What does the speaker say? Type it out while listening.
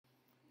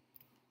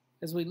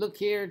As we look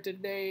here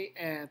today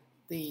at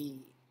the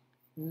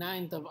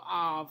 9th of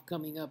Av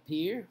coming up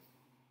here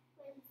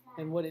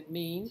and what it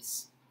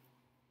means,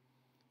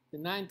 the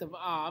 9th of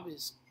Av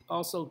is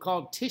also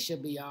called Tisha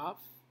B'Av,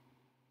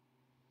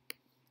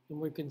 and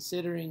we're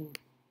considering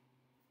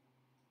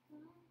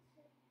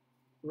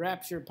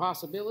rapture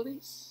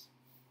possibilities,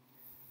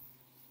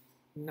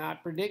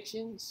 not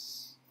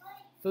predictions,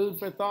 food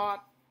for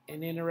thought,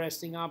 and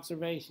interesting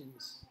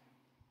observations.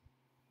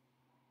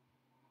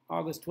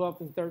 August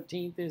 12th and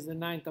 13th is the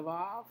 9th of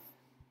Av,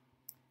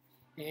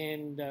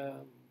 and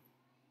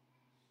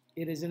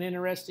it is an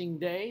interesting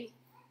day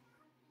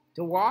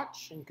to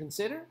watch and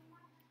consider,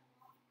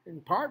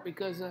 in part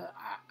because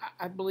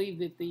I believe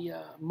that the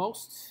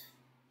most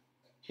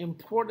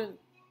important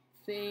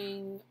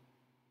thing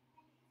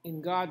in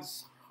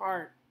God's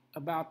heart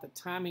about the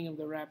timing of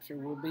the rapture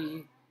will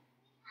be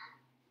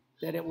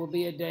that it will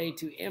be a day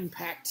to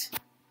impact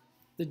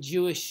the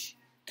Jewish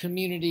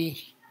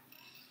community,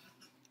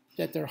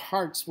 that their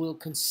hearts will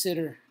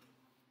consider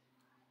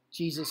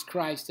Jesus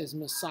Christ as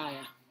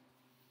Messiah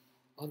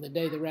on the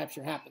day the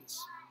rapture happens.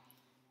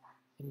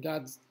 And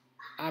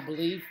I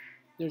believe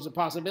there's a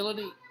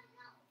possibility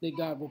that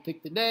God will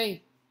pick the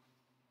day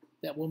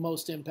that will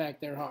most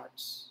impact their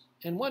hearts.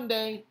 And one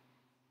day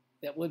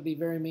that would be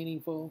very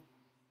meaningful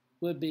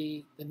would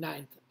be the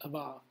 9th of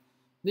Av.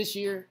 This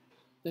year,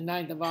 the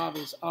 9th of Av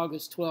is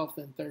August 12th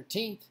and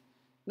 13th.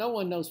 No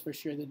one knows for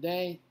sure the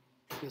day.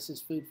 This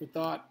is food for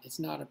thought. It's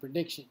not a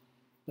prediction.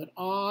 But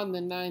on the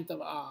 9th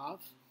of Av,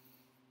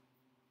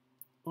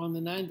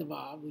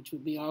 which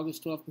would be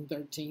August 12th and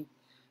 13th,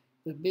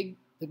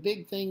 the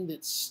big thing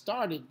that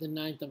started the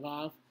 9th of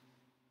Av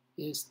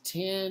is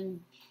 10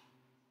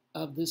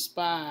 of the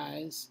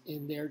spies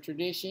in their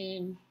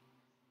tradition.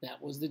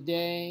 That was the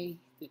day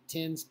that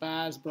 10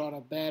 spies brought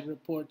a bad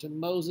report to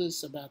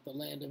Moses about the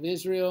land of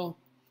Israel,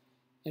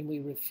 and we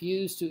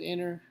refused to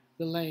enter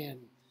the land.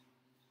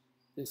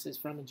 This is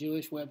from a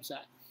Jewish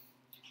website.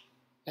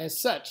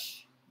 As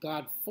such,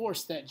 God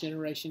forced that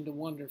generation to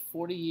wander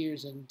 40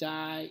 years and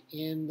die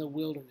in the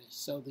wilderness.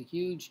 So the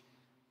huge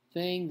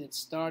thing that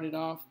started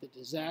off the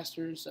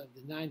disasters of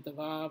the 9th of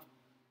Av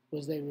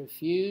was they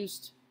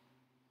refused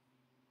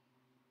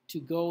to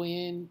go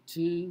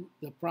into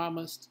the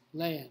promised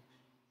land.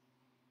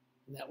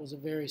 And that was a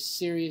very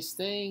serious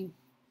thing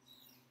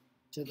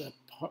to the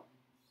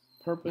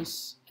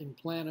purpose and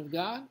plan of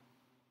God.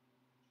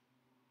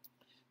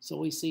 So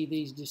we see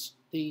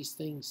these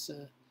things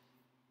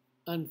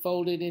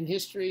unfolded in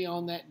history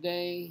on that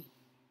day.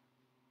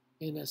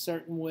 In a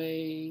certain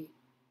way,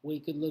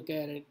 we could look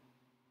at it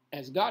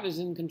as God is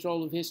in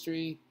control of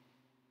history,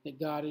 that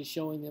God is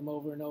showing them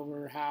over and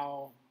over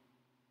how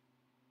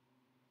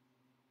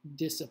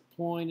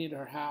disappointed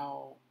or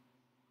how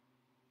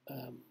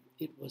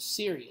it was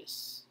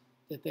serious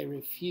that they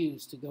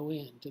refused to go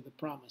into the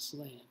promised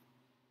land.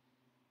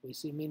 We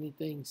see many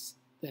things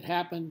that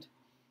happened.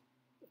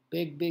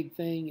 Big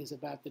thing is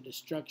about the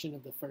destruction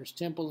of the first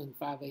temple in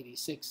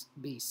 586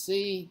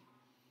 BC.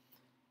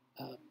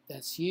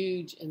 That's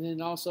huge. And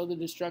then also the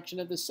destruction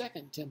of the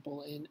second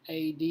temple in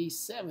AD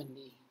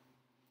 70.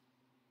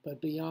 But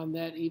beyond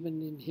that,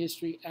 even in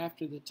history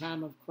after the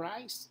time of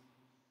Christ,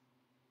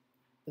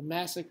 the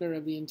massacre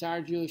of the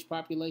entire Jewish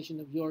population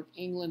of York,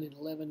 England in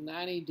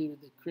 1190 due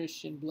to the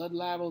Christian blood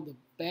libel, the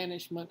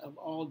banishment of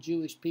all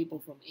Jewish people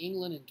from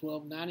England in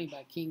 1290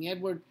 by King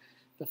Edward,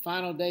 the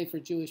final day for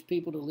Jewish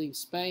people to leave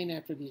Spain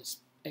after the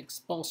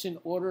expulsion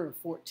order of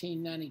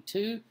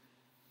 1492.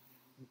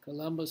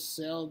 Columbus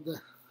sailed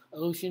the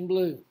ocean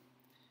blue.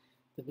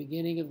 The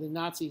beginning of the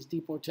Nazis'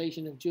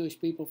 deportation of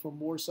Jewish people from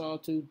Warsaw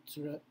to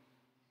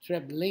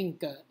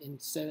Treblinka in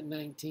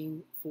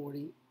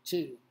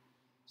 1942.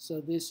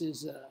 So this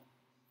is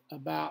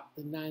about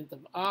the 9th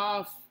of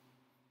Av,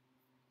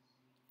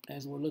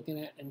 as we're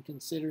looking at and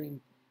considering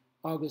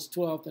August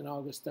 12th and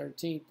August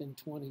 13th in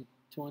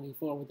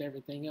 2024 with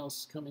everything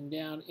else coming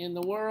down in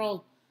the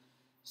world.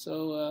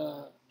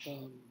 So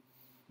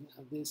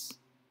this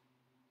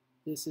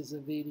is a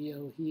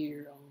video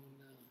here on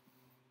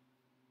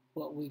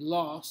what we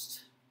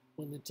lost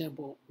when the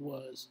temple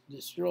was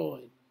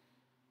destroyed.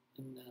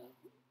 And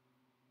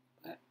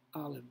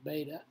Olive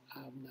Beta,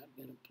 I'm not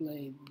going to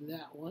play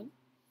that one,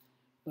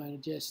 but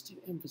just to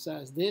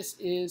emphasize, this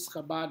is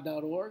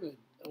Chabad.org, an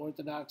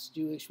Orthodox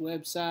Jewish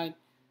website,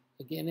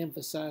 again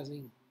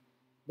emphasizing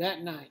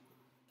that night,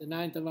 the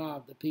 9th of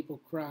Av, the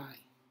people cry.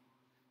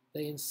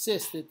 They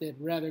insist that they'd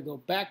rather go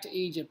back to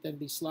Egypt than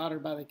be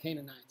slaughtered by the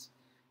Canaanites.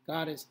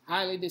 God is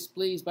highly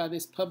displeased by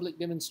this public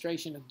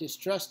demonstration of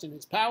distrust in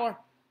his power,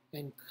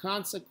 and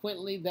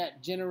consequently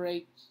that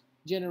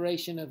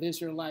generation of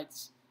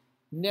Israelites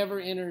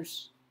never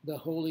enters the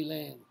Holy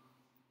Land.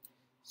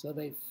 So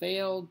they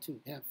failed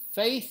to have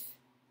faith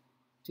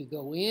to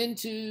go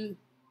into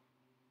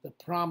the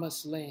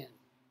promised land.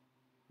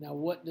 Now,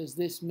 what does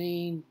this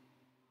mean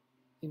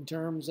in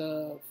terms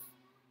of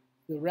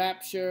the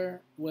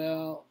rapture?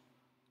 Well,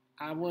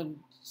 I would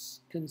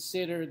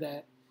consider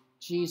that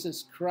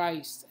Jesus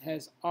Christ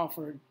has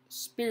offered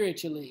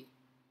spiritually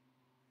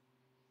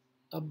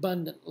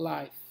abundant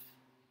life,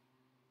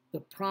 the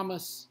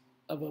promise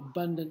of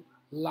abundant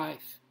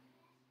life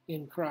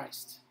in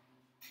Christ.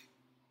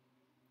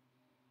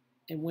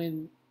 And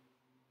when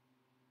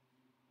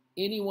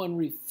anyone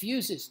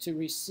refuses to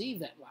receive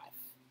that life,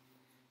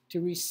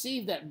 to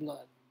receive that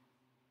blood,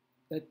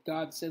 that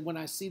God said, when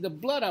I see the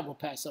blood, I will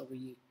pass over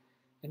you.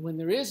 And when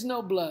there is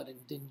no blood, and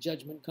then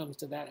judgment comes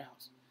to that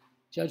house.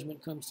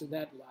 Judgment comes to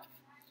that life.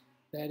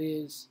 That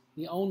is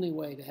the only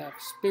way to have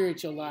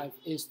spiritual life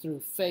is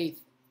through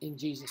faith in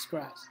Jesus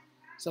Christ.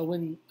 So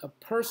when a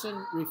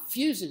person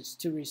refuses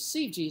to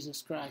receive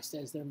Jesus Christ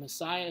as their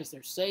Messiah, as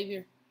their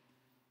Savior,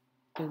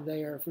 then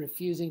they are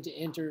refusing to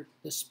enter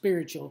the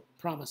spiritual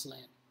promised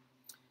land.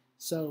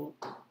 So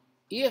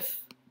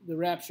if the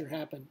rapture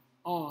happened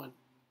on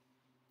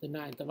the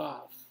 9th of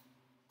Av,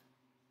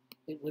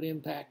 it would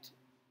impact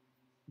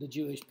the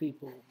Jewish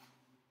people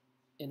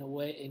in a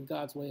way, in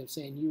God's way of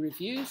saying, you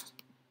refused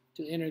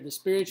to enter the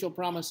spiritual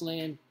promised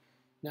land,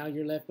 now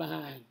you're left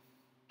behind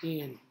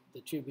in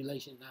the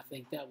tribulation. I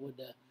think that would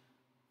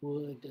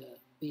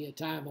be a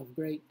time of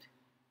great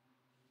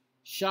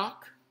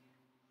shock.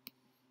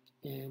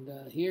 And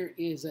here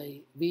is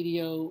a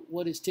video.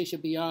 What is Tisha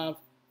B'Av?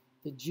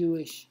 The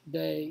Jewish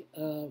Day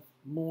of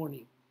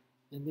Mourning.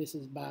 And this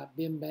is by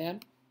Bim Bam.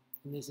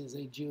 And this is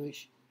a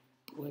Jewish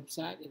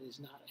website. It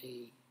is not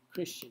a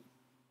Christian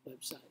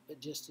website. But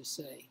just to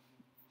say,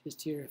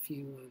 just hear a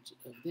few words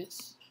of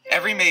this.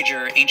 Every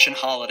major ancient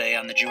holiday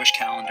on the Jewish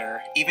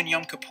calendar, even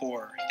Yom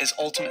Kippur, is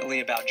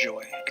ultimately about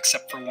joy,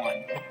 except for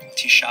one,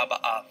 Tisha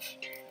B'Av.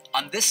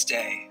 On this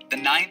day, the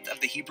 9th of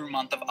the Hebrew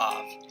month of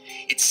Av,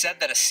 it's said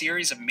that a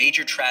series of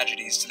major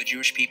tragedies to the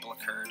Jewish people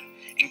occurred,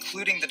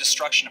 including the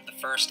destruction of the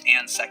first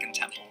and second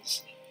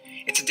temples.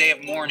 It's a day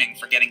of mourning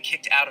for getting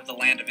kicked out of the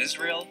land of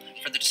Israel,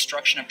 for the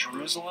destruction of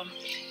Jerusalem,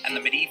 and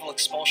the medieval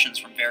expulsions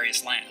from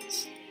various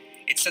lands.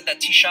 It's said that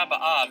Tisha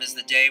B'Av is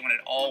the day when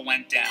it all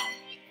went down,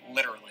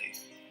 literally.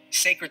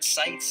 Sacred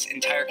sites,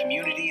 entire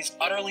communities,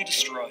 utterly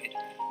destroyed,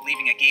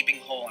 leaving a gaping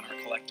hole in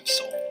our collective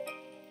soul.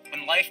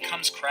 When life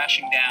comes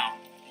crashing down,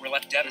 we're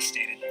left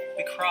devastated.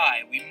 We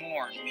cry, we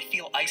mourn, we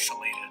feel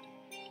isolated.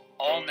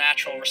 All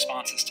natural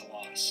responses to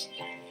loss.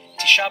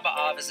 Tisha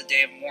B'Av is a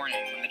day of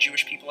mourning when the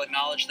Jewish people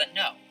acknowledge that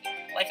no,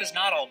 life is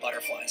not all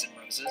butterflies and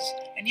roses,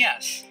 and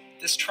yes,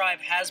 this tribe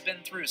has been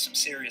through some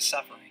serious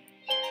suffering.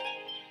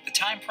 The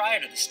time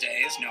prior to this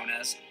day is known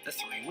as the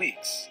 3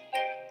 weeks.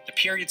 The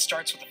period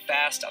starts with a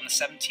fast on the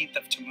 17th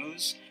of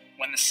Tammuz,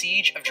 when the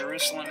siege of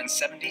Jerusalem in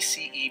 70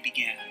 CE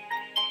began,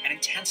 and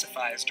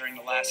intensifies during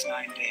the last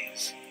 9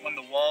 days, when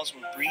the walls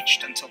were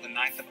breached until the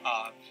 9th of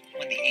Av,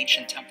 when the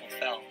ancient temple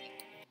fell.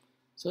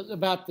 So it's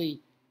about the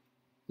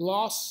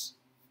loss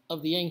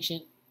of the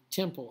ancient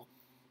temple.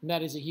 And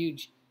that is a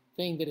huge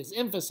thing that is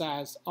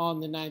emphasized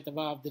on the 9th of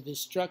Av, the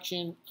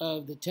destruction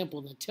of the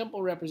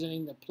temple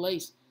representing the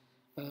place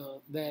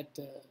where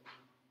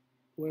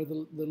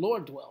the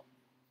Lord dwelt,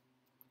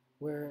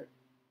 where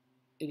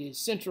it is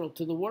central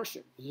to the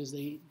worship, because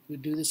they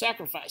would do the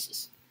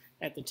sacrifices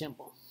at the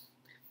temple.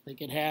 They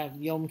could have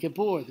Yom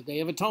Kippur, the Day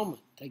of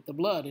Atonement, take the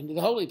blood into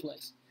the holy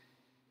place.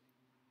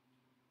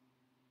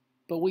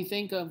 But we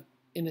think of,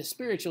 in a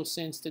spiritual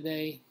sense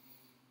today,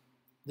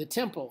 the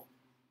temple,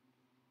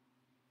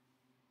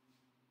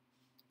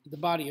 the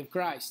body of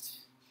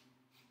Christ.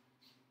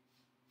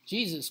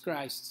 Jesus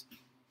Christ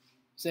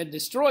said,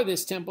 destroy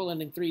this temple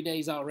and in 3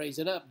 days I'll raise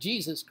it up.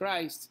 Jesus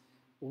Christ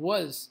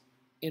was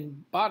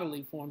in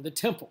bodily form the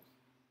temple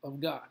of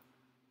God,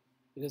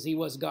 because he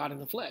was God in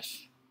the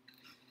flesh.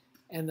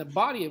 And the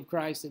body of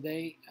Christ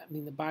today, I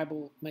mean, the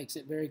Bible makes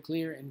it very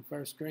clear in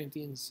 1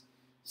 Corinthians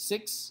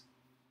 6,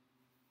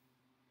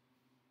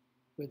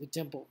 we're the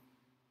temple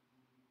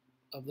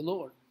of the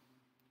Lord.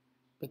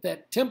 But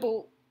that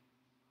temple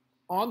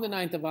on the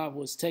 9th of Av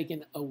was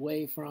taken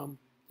away from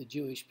the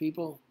Jewish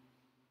people.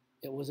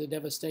 It was a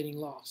devastating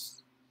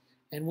loss.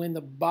 And when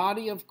the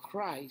body of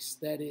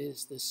Christ, that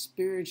is the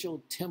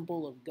spiritual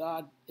temple of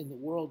God in the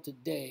world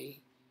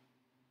today,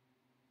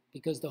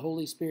 because the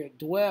Holy Spirit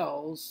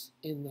dwells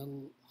in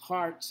the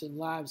hearts and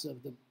lives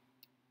of the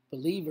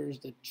believers,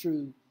 the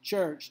true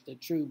church, the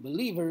true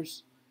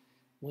believers,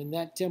 when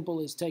that temple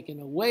is taken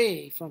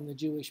away from the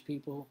Jewish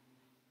people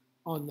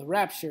on the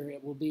rapture,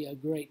 it will be a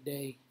great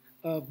day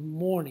of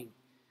mourning.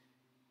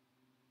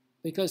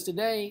 Because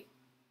today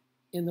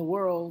in the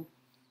world,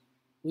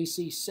 we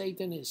see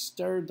Satan has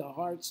stirred the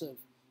hearts of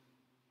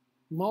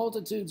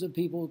multitudes of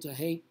people to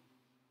hate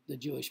the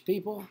Jewish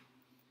people,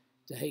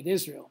 to hate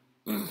Israel.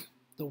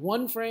 The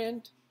one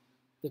friend,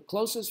 the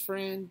closest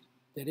friend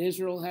that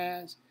Israel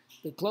has,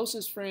 the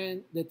closest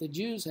friend that the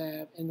Jews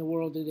have in the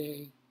world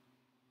today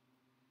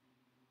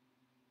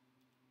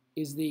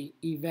is the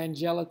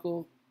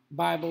evangelical,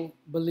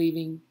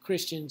 Bible-believing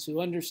Christians who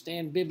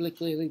understand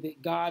biblically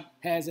that God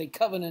has a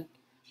covenant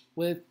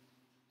with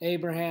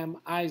Abraham,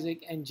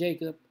 Isaac, and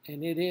Jacob,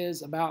 and it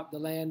is about the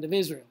land of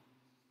Israel.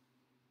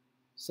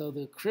 So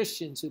the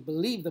Christians who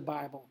believe the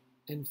Bible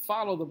and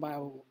follow the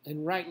Bible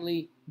and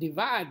rightly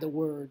divide the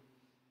word,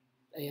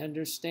 they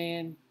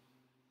understand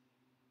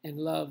and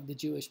love the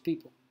Jewish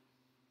people.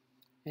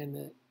 And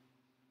the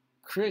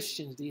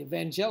Christians, the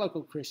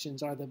evangelical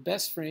Christians, are the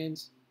best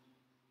friends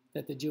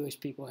that the Jewish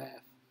people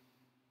have,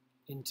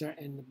 and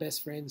the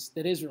best friends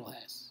that Israel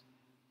has.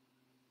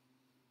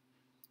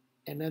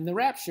 And then the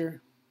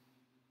rapture,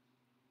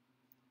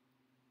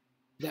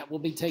 that will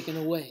be taken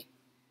away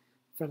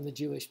from the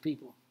Jewish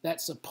people.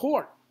 That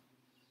support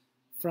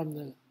from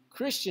the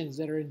Christians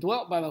that are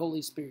indwelt by the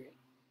Holy Spirit,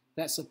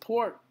 that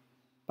support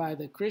by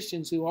the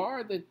Christians who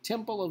are the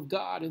temple of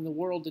God in the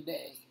world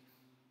today,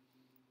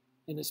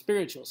 in a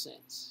spiritual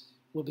sense,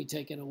 will be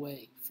taken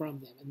away from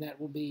them. And that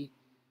will be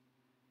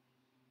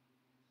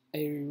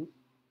an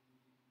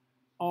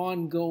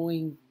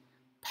ongoing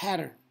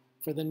pattern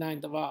for the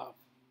 9th of Av,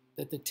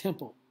 that the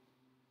temple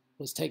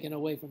was taken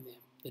away from them.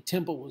 The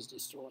temple was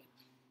destroyed.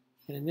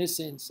 And in this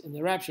sense, in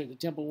the rapture, the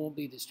temple won't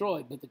be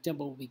destroyed, but the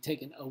temple will be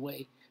taken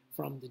away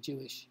from the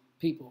Jewish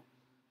people,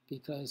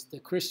 because the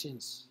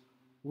Christians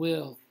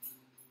will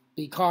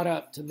be caught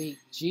up to meet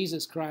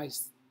Jesus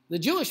Christ, the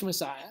Jewish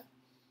Messiah,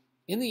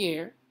 in the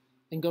air,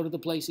 and go to the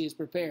place he has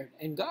prepared.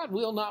 And God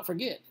will not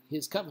forget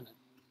his covenant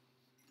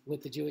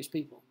with the Jewish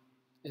people.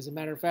 As a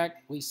matter of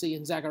fact, we see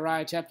in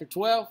Zechariah chapter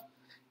 12,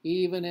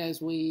 even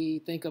as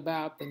we think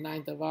about the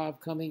 9th of Av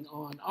coming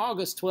on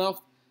August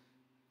 12th,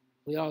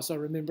 we also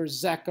remember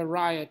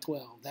Zechariah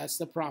 12. That's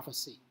the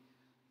prophecy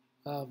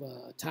of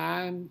a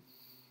time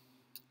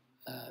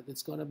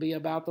that's going to be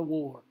about the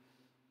war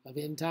of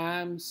end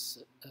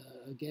times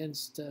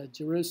against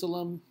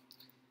Jerusalem.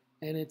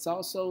 And it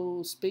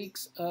also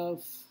speaks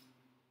of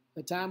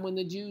a time when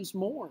the Jews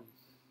mourn.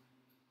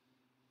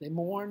 They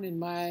mourn, in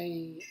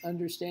my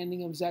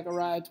understanding of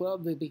Zechariah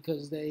 12,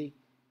 because they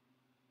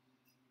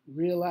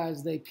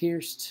realize they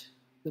pierced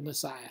the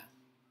Messiah.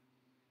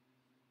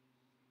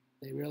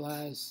 They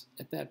realize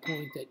at that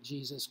point that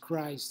Jesus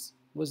Christ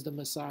was the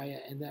Messiah,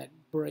 and that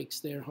breaks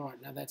their heart.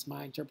 Now, that's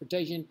my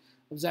interpretation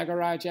of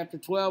Zechariah chapter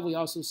 12. We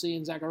also see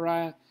in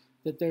Zechariah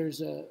that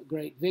there's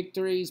great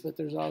victories, but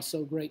there's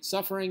also great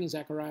suffering.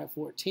 Zechariah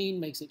 14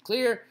 makes it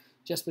clear,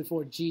 just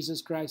before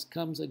Jesus Christ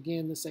comes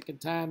again the second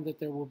time, that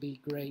there will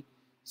be great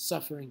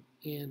suffering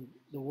in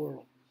the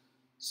world.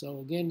 So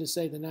again, to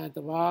say the 9th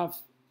of Av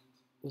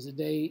was a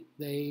day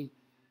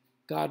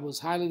God was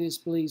highly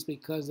displeased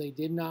because they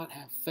did not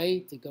have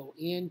faith to go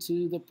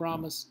into the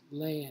promised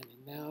land.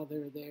 And now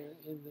they're there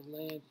in the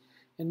land.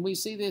 And we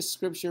see this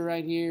scripture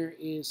right here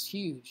is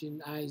huge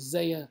in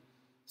Isaiah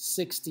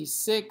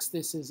 66.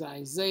 This is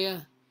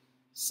Isaiah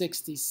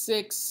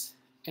 66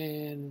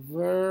 and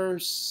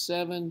verse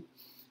 7.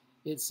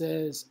 It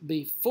says,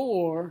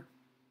 before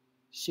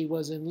she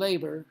was in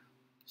labor,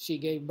 she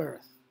gave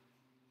birth.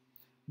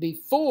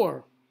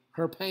 Before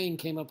her pain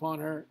came upon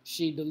her,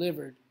 she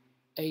delivered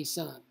a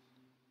son.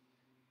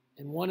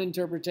 And one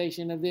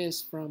interpretation of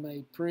this from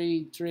a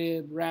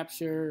pre-trib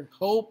rapture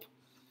hope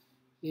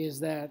is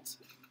that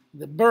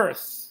the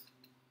birth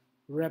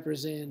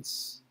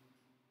represents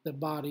the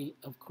body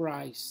of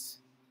Christ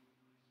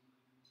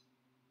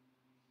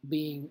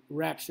being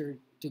raptured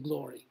to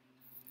glory.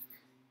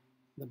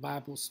 The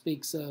Bible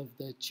speaks of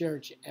the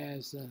church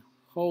as a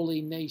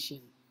holy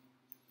nation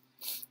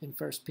in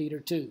 1 Peter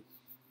 2.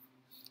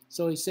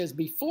 So he says,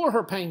 before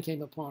her pain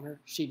came upon her,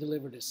 she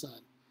delivered a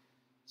son.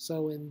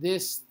 So in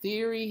this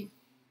theory,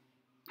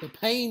 the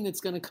pain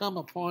that's going to come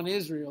upon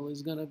Israel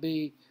is going to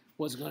be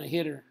what's going to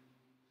hit her,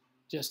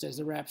 just as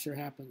the rapture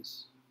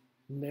happens.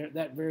 And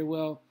that very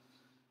well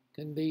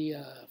can be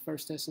 1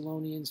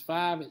 Thessalonians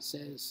 5. It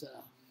says,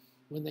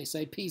 when they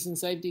say peace and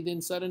safety, then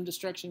sudden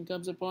destruction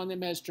comes upon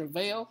them as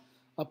travail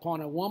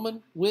upon a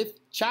woman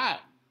with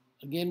child.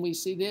 Again, we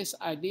see this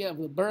idea of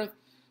the birth.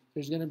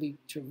 There's going to be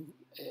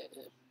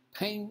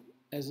pain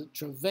as a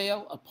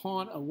travail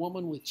upon a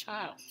woman with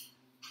child.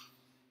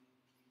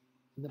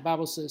 And the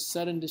Bible says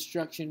sudden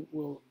destruction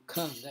will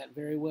come. That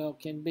very well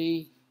can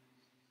be.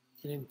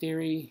 And in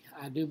theory,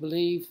 I do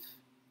believe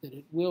that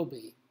it will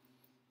be.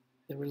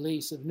 The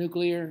release of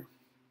nuclear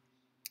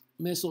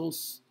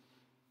missiles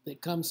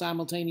that come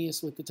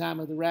simultaneous with the time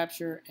of the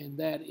rapture, and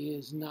that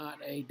is not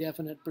a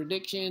definite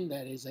prediction.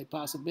 That is a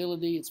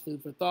possibility. It's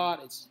food for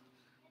thought. It's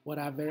what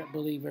I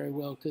believe very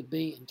well could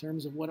be in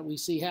terms of what we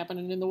see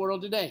happening in the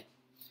world today.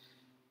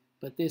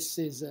 But this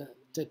is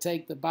to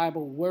take the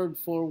Bible word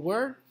for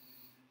word.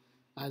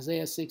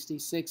 Isaiah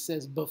 66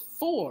 says,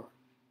 before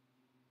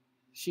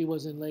she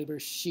was in labor,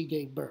 she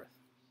gave birth.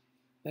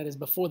 That is,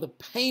 before the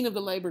pain of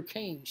the labor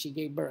came, she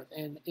gave birth.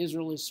 And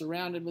Israel is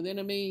surrounded with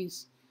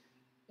enemies.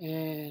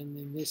 And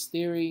in this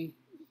theory,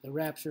 the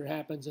rapture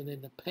happens, and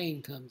then the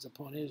pain comes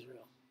upon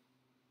Israel.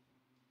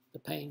 The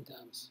pain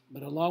comes.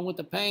 But along with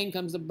the pain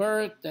comes the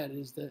birth. That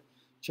is the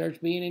church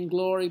being in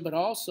glory, but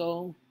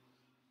also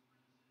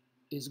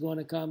is going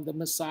to come the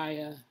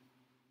Messiah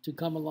to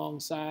come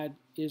alongside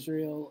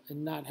Israel,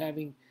 and not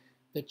having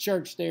the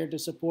church there to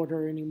support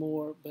her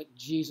anymore, but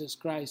Jesus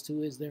Christ,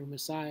 who is their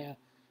Messiah,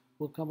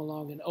 will come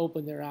along and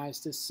open their eyes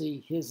to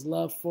see his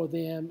love for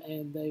them,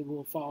 and they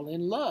will fall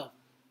in love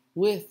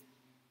with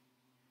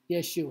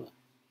Yeshua,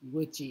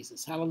 with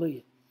Jesus.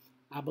 Hallelujah.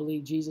 I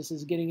believe Jesus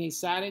is getting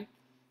excited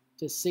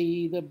to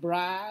see the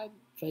bride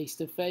face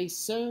to face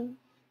soon.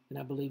 And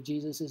I believe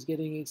Jesus is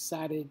getting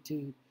excited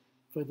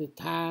for the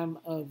time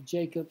of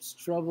Jacob's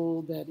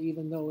trouble, that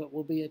even though it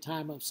will be a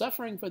time of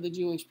suffering for the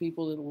Jewish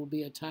people, it will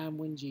be a time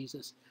when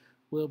Jesus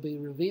will be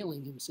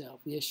revealing himself.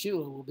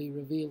 Yeshua will be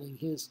revealing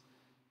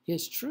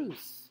his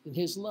truth and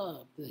his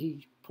love, that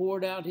he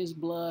poured out his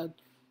blood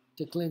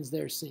to cleanse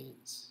their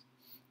sins,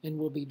 and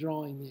will be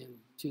drawing them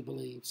to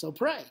believe. So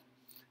pray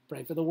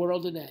for the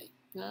world today.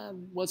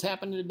 What's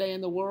happening today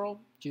in the world?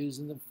 Jews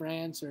in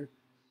France are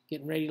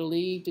getting ready to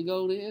leave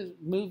to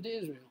move to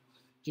Israel.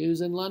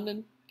 Jews in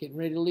London getting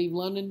ready to leave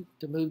London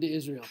to move to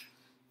Israel.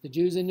 The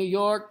Jews in New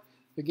York,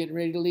 they're getting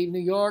ready to leave New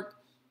York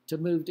to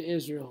move to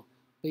Israel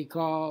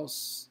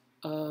because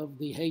of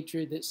the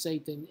hatred that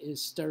Satan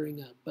is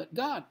stirring up. But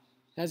God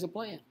has a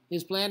plan.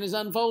 His plan is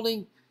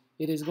unfolding.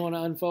 It is going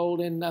to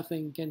unfold, and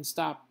nothing can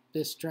stop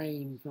this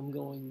train from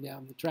going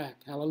down the track.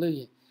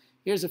 Hallelujah.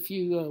 Here's a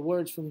few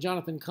words from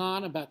Jonathan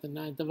Cahn about the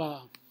 9th of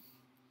Av.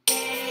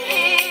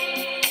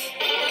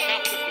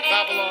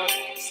 Babylon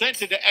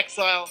sent into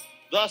exile,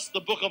 thus the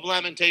book of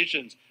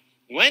Lamentations.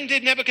 When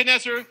did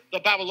Nebuchadnezzar, the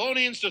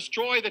Babylonians,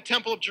 destroy the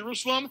temple of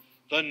Jerusalem?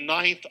 The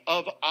 9th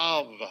of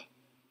Av.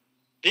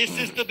 This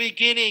is the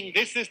beginning.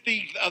 This is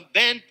the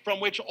event from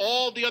which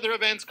all the other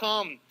events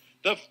come.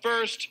 The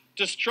first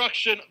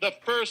destruction, the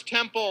first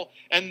temple,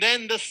 and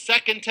then the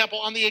second temple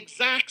on the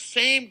exact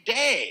same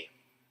day.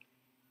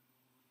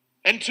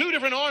 And two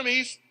different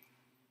armies,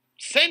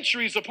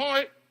 centuries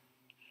apart.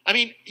 I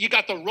mean, you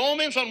got the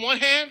Romans on one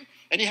hand,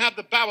 and you have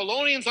the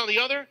Babylonians on the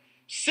other,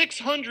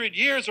 600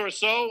 years or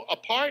so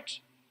apart,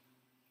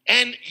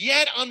 and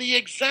yet on the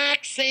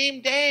exact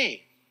same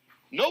day.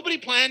 Nobody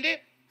planned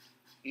it.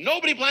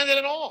 Nobody planned it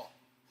at all.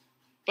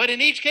 But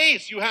in each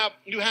case, you have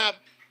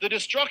the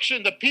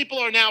destruction. The people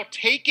are now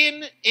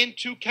taken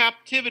into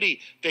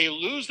captivity. They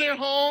lose their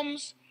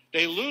homes,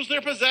 they lose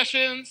their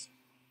possessions,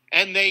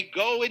 and they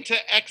go into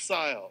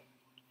exile.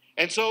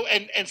 And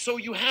so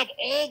you have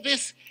all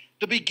this,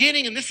 the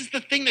beginning, and this is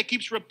the thing that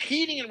keeps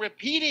repeating and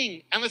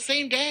repeating on the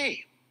same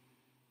day.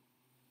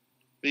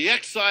 The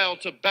exile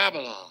to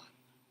Babylon.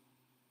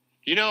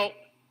 You know,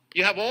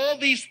 you have all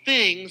these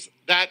things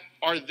that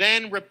are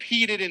then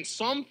repeated in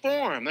some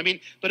form. I mean,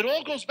 but it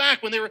all goes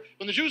back when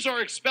the Jews are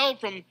expelled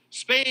from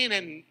Spain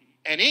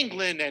and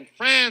England and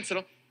France,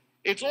 and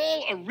it's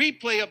all a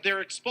replay of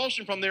their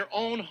expulsion from their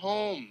own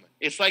home.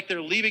 It's like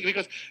they're leaving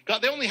because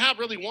God, they only have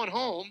really one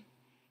home,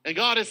 and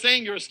God is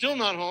saying you're still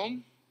not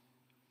home.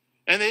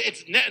 And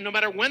it's no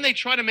matter when they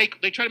try to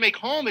make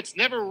home, it's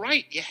never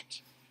right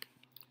yet.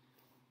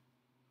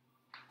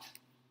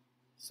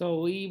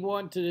 So we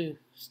want to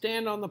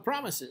stand on the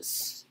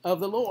promises of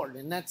the Lord,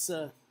 and that's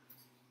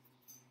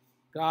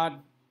God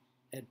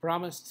had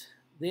promised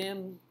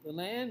them the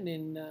land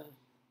in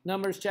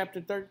Numbers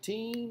chapter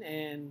 13,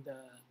 and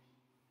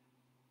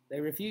they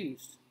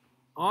refused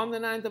on the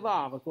 9th of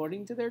Av,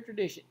 according to their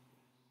tradition,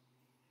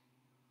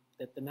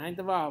 that the 9th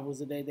of Av was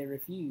the day they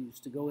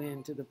refused to go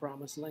into the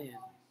promised land.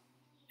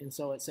 And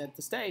so it set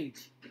the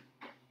stage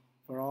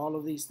for all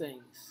of these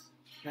things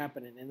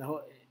happening and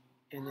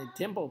the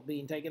temple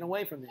being taken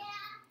away from them.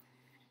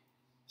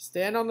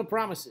 Stand on the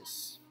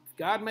promises.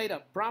 God made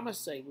a promise.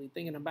 Say, we're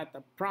thinking about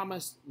the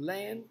promised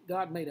land.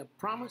 God made a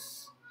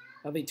promise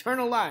of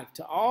eternal life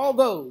to all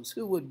those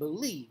who would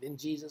believe in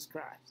Jesus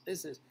Christ.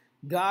 This is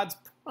God's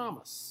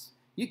promise.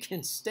 You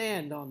can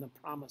stand on the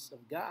promise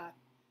of God.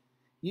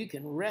 You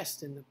can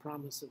rest in the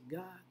promise of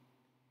God.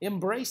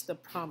 Embrace the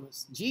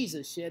promise.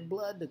 Jesus shed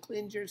blood to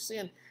cleanse your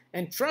sin,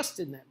 and trust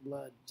in that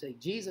blood. Say,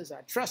 Jesus,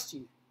 I trust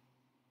you.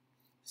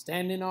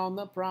 Standing on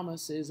the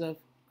promises of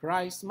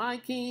Christ my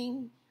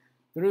King.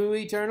 Through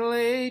eternal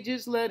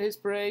ages let his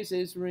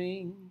praises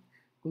ring.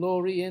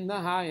 Glory in the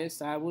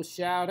highest I will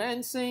shout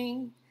and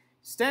sing.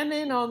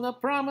 Standing on the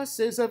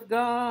promises of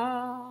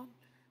God.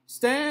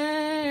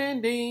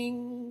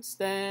 Standing,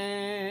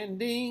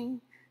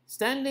 standing.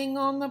 Standing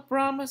on the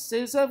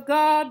promises of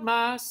God,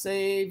 my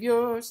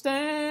Savior.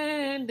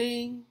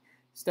 Standing,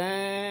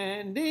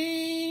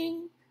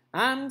 standing.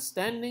 I'm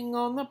standing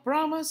on the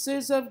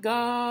promises of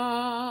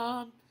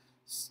God.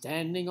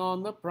 Standing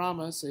on the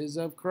promises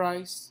of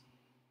Christ,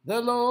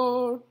 the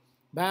Lord.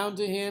 Bound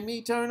to him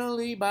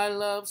eternally by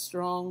love's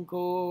strong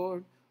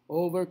cord.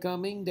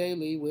 Overcoming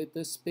daily with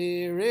the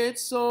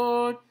Spirit's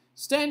sword.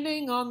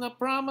 Standing on the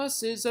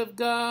promises of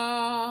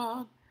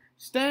God.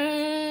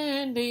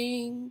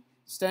 Standing,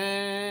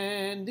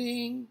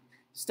 standing,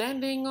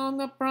 standing on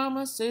the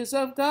promises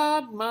of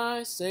God,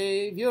 my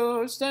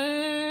Savior.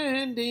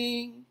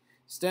 Standing,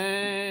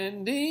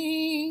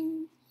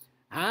 standing,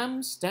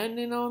 I'm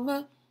standing on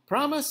the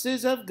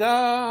promises of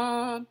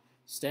God.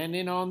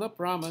 Standing on the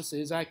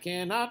promises I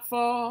cannot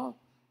fall.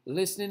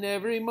 Listening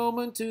every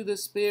moment to the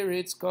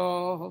Spirit's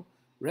call.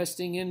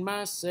 Resting in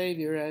my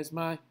Savior as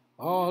my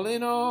all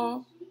in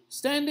all.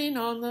 Standing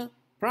on the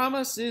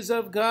promises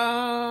of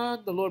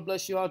God. The Lord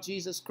bless you all.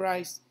 Jesus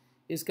Christ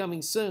is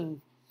coming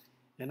soon,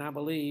 and I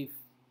believe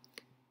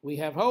we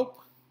have hope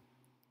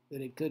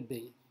that it could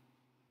be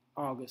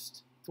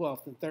August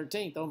 12th and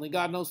 13th. Only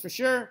God knows for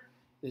sure.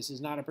 This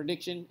is not a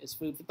prediction. It's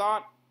food for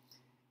thought.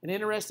 And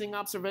interesting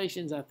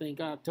observations, I think,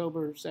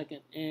 October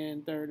 2nd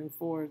and 3rd and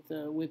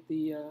 4th with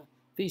the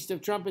Feast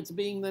of Trumpets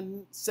being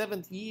the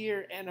 7th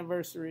year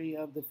anniversary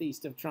of the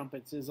Feast of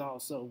Trumpets is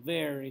also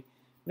very,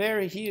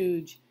 very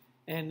huge.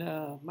 And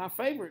my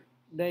favorite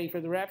day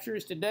for the rapture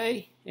is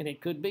today, and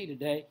it could be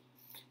today.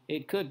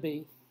 It could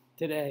be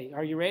today.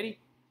 Are you ready?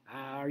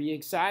 Are you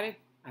excited?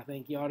 I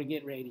think you ought to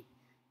get ready.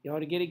 You ought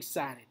to get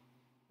excited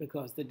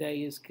because the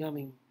day is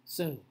coming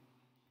soon,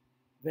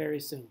 very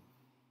soon.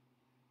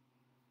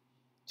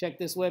 Check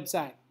this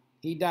website,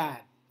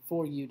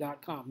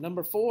 HeDiedForYou.com.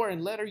 Number 4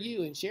 and letter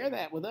U, and share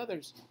that with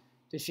others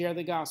to share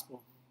the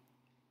gospel.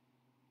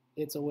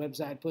 It's a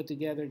website put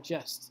together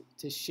just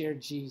to share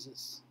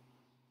Jesus.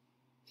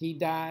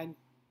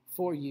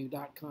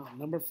 HeDiedForYou.com.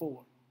 Number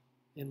 4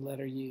 and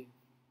letter U.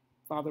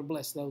 Father,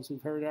 bless those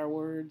who've heard our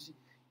words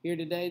here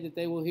today, that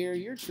they will hear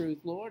your truth,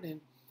 Lord, and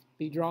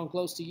be drawn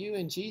close to you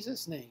in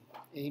Jesus' name.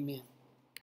 Amen.